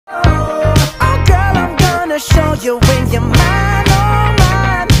you in your mind, oh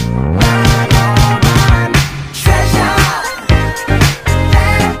mine, mine, oh mine. Treasure,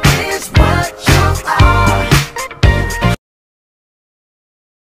 that is what you are.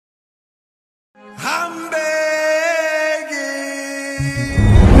 I'm begging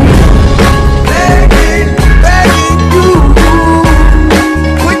you,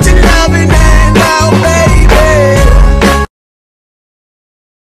 put your loving hand out, baby.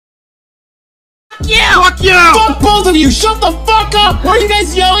 Yeah! Fuck you! Fuck both of you! Shut the fuck up! Why are you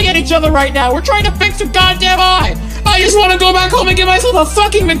guys yelling at each other right now? We're trying to fix your goddamn eye! I just want to go back home and get myself a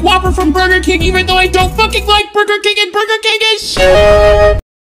fucking McWhopper from Burger King, even though I don't fucking like Burger King, and Burger King is shit!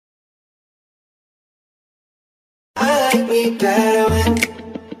 I like me better when...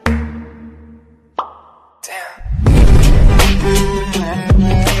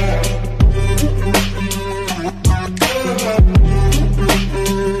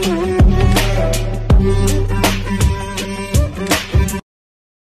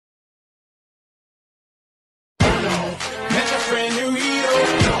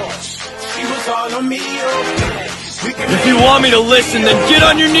 If you want me to listen, then get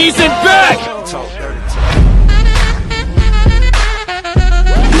on your knees and beg!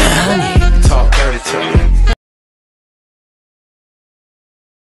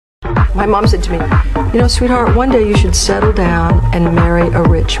 My mom said to me, you know, sweetheart, one day you should settle down and marry a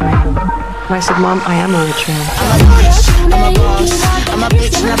rich man. And I said, Mom, I am a rich man. I'm a bitch, I'm a boss, I'm a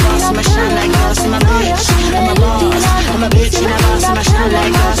bitch and a boss, I'm a shine like us. I'm a bitch, I'm a boss, I'm a bitch and a boss, I'm a shine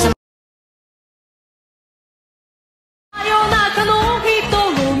like us.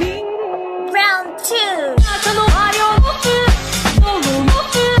 Round 2.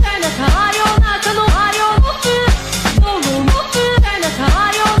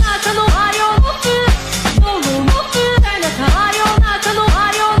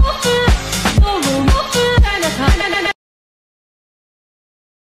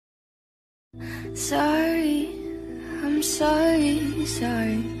 Sorry, I'm sorry.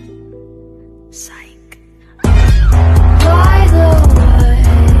 Psych. By the way,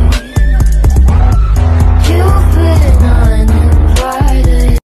 you've been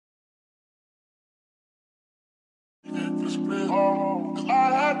uninvited.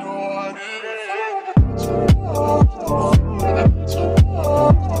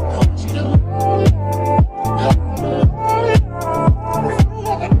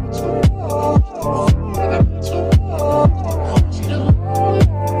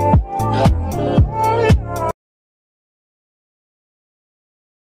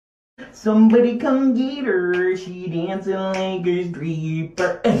 Somebody come get her, she dancing like a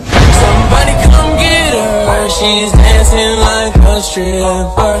stripper. Somebody come get her, she's dancing like a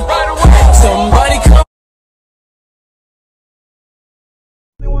stripper. Somebody come.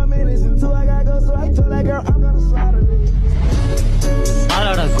 1 minute until I gotta go, so I told that girl I'm gonna slaughter it.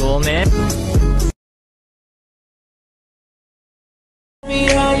 Me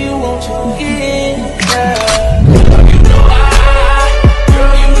how you want to get girl. You know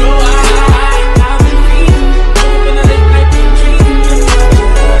girl, you know I've been dreaming, open a late night dreaming.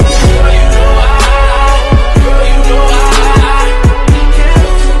 Girl, you know girl, you know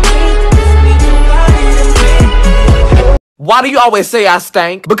Why do you always say I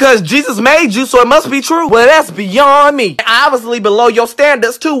stank? Because Jesus made you, so it must be true. Well, that's beyond me. Obviously below your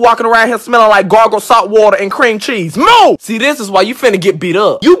standards too, walking around here smelling like gargle salt water and cream cheese. Move! See, this is why you finna get beat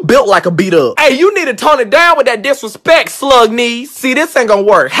up. You built like a beat up. Hey, you need to tone it down with that disrespect, slug knees. See, this ain't gonna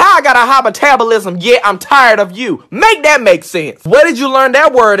work. How I got a high metabolism, yet I'm tired of you. Make that make sense. Where did you learn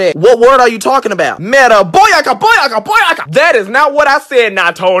that word at? What word are you talking about? Meta boyaka boyaka boyaka. That is not what I said.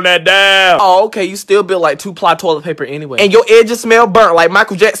 Now tone that down. Oh, okay, you still built like 2-ply toilet paper anyway. And your edges smell burnt like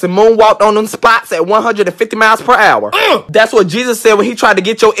Michael Jackson moonwalked on them spots at 150 miles per hour. That's what Jesus said when he tried to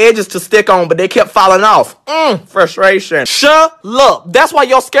get your edges to stick on, but they kept falling off. Frustration. Shut up. That's why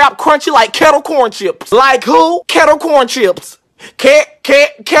your scalp crunchy like kettle corn chips. Like who? Kettle corn chips.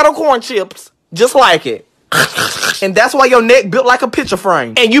 Kettle corn chips. Just like it. And that's why your neck built like a picture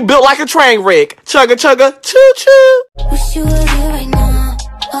frame. And you built like a train wreck. Chugga chugga choo choo. Wish you were here right now.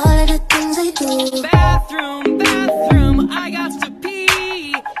 All of the things I do. bathroom, I got to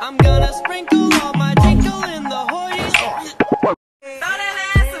pee. I'm gonna sprinkle all my tinkle in the hoist. Throw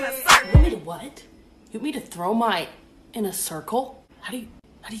that ass in a circle. You want me to what? You want me to throw my in a circle? How do you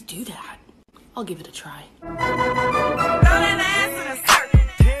do that? I'll give it a try. Throw that ass in a circle.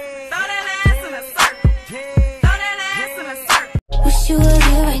 Throw that ass in a circle. Throw that ass in a circle. Wish you were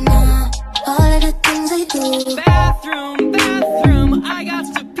here right now. All of the things I do. Bathroom, I got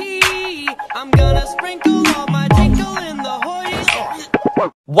to pee. I'm gonna sprinkle all my tinkle in the hoist.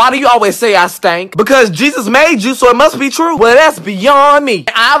 Why do you always say I stank? Because Jesus made you, so it must be true. Well, that's beyond me.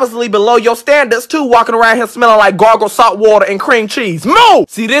 Obviously below your standards too, walking around here smelling like gargled salt water and cream cheese. Move!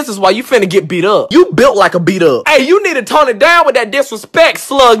 See, this is why you finna get beat up. You built like a beat up. Hey, you need to tone it down with that disrespect,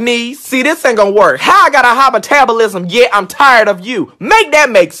 slug knees. See, this ain't gonna work. How I got a high metabolism, yet I'm tired of you. Make that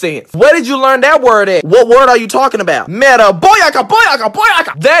make sense. Where did you learn that word at? What word are you talking about? Meta boyaka boyaka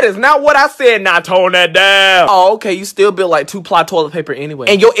boyaka. That is not what I said. Now tone that down. Oh, okay, you still built like 2-ply toilet paper anyway.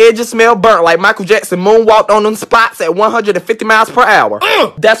 And your edges smell burnt like Michael Jackson moonwalked on them spots at 150 miles per hour.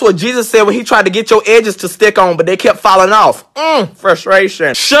 That's what Jesus said when he tried to get your edges to stick on, but they kept falling off.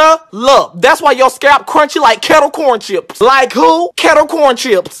 Frustration. Shut up. That's why your scalp crunchy like kettle corn chips. Like who? Kettle corn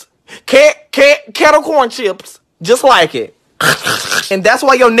chips. Kettle corn chips. Just like it. And that's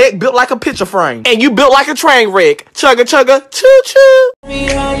why your neck built like a picture frame. And you built like a train wreck. Chugga chugga choo choo. Me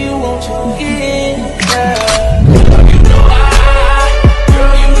how you want to get down.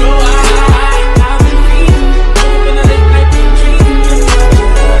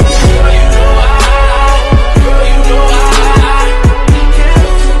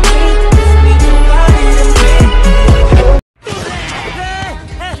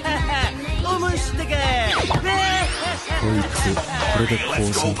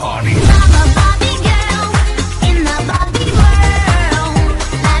 Let's go party.